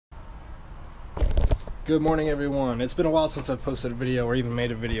Good morning, everyone. It's been a while since I've posted a video or even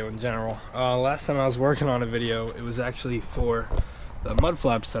made a video in general. Last time I was working on a video, it was actually for the mud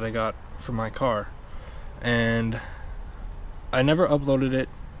flaps that I got for my car. And I never uploaded it.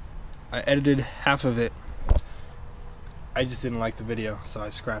 I edited half of it. I just didn't like the video, so I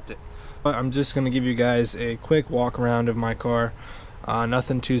scrapped it. But I'm just going to give you guys a quick walk around of my car.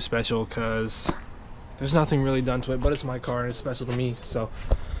 Nothing too special because there's nothing really done to it, but it's my car and it's special to me. So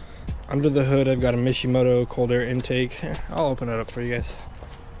under the hood, I've got a Mishimoto cold air intake. Here, I'll open it up for you guys.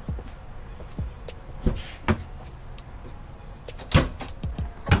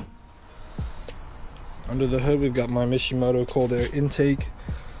 Under the hood, we've got my Mishimoto cold air intake,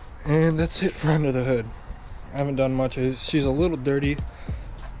 and that's it for under the hood. I haven't done much. She's a little dirty.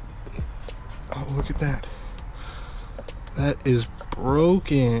 Oh, look at that. That is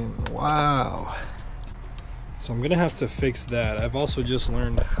broken. Wow. So I'm gonna have to fix that. I've also just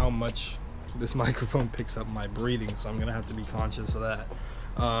learned how much this microphone picks up my breathing, so I'm gonna have to be conscious of that.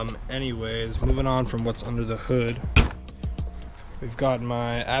 Anyways, moving on from what's under the hood, we've got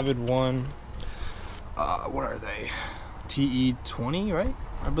my Avid One. What are they? TE20, right?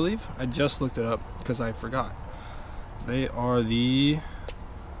 I believe. I just looked it up because I forgot. They are the...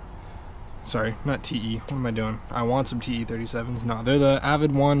 Sorry, not TE. What am I doing? I want some TE37s. No, they're the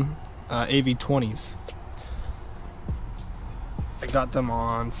Avid One AV20s. I got them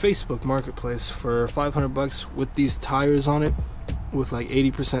on Facebook Marketplace for 500 bucks with these tires on it with like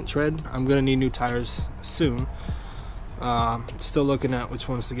 80% tread. I'm gonna need new tires soon. Still looking at which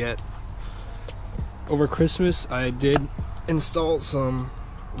ones to get. Over Christmas, I did install some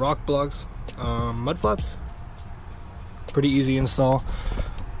rock blocks, mud flaps. Pretty easy install.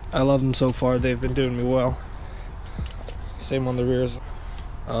 I love them so far. They've been doing me well. Same on the rears.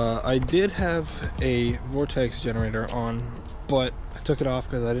 I did have a vortex generator on, but I took it off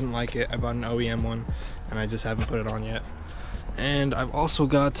because I didn't like it. I bought an OEM one and I just haven't put it on yet. And I've also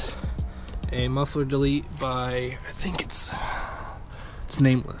got a muffler delete by, I think it's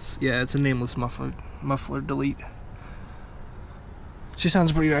nameless. Yeah, it's a nameless muffler delete. She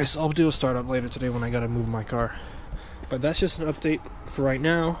sounds pretty nice. I'll do a startup later today when I gotta move my car. But that's just an update for right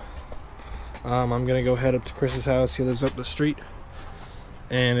now. I'm gonna go head up to Chris's house. He lives up the street,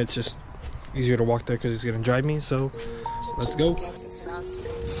 and it's just easier to walk there because he's gonna drive me. So let's go.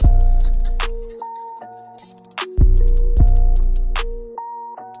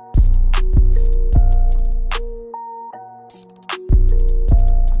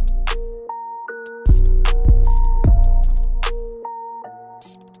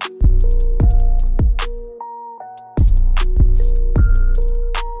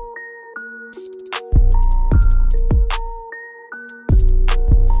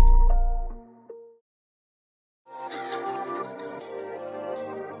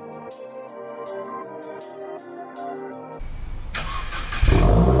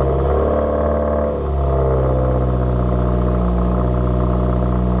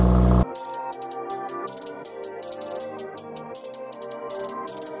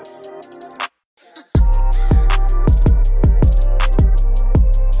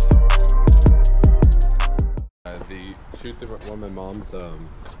 One of my mom's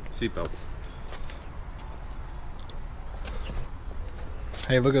seatbelts.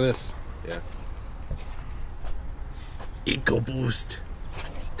 Hey, look at this. Yeah. EcoBoost.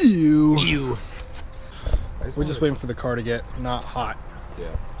 Ew. Ew. We're just waiting for the car to get not hot. Yeah.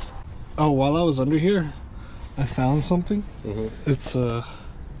 Oh, while I was under here, I found something. It's a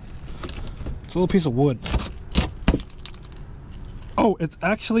little piece of wood. Oh, it's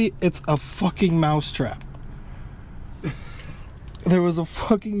a fucking mouse trap. There was a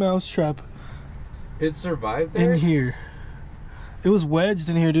fucking mouse trap. It survived there? In here. It was wedged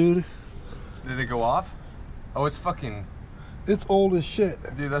in here, dude. Did it go off? Oh, it's fucking... It's old as shit.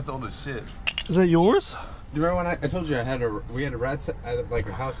 Dude, that's old as shit. Is that yours? Do you remember when I told you we had a rat at like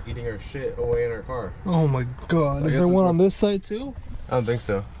a house eating our shit away in our car? Oh my god. Is there one on this side too? I don't think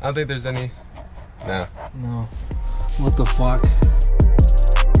so. I don't think there's any. Nah. No. What the fuck?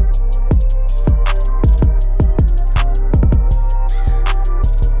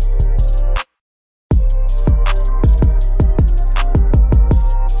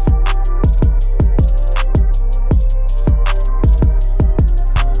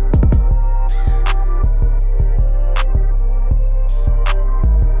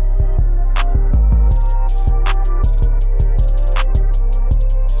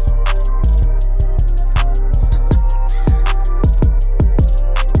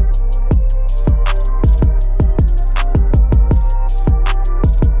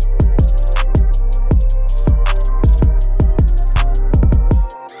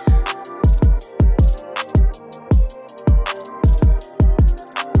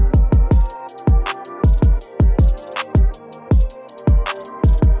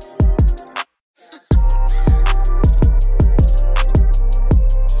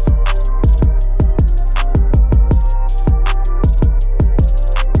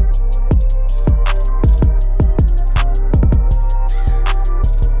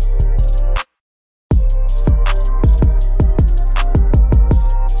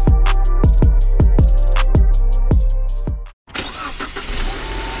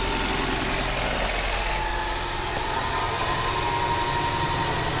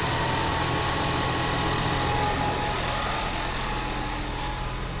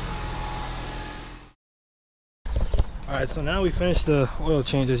 Alright, so now we finished the oil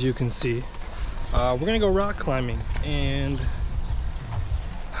change, as you can see. We're gonna go rock climbing, and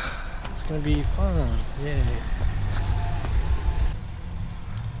it's gonna be fun. Yay.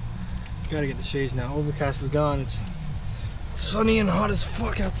 Gotta get the shades now. Overcast is gone. It's sunny and hot as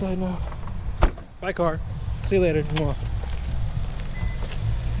fuck outside now. Bye, car. See you later. Mwah.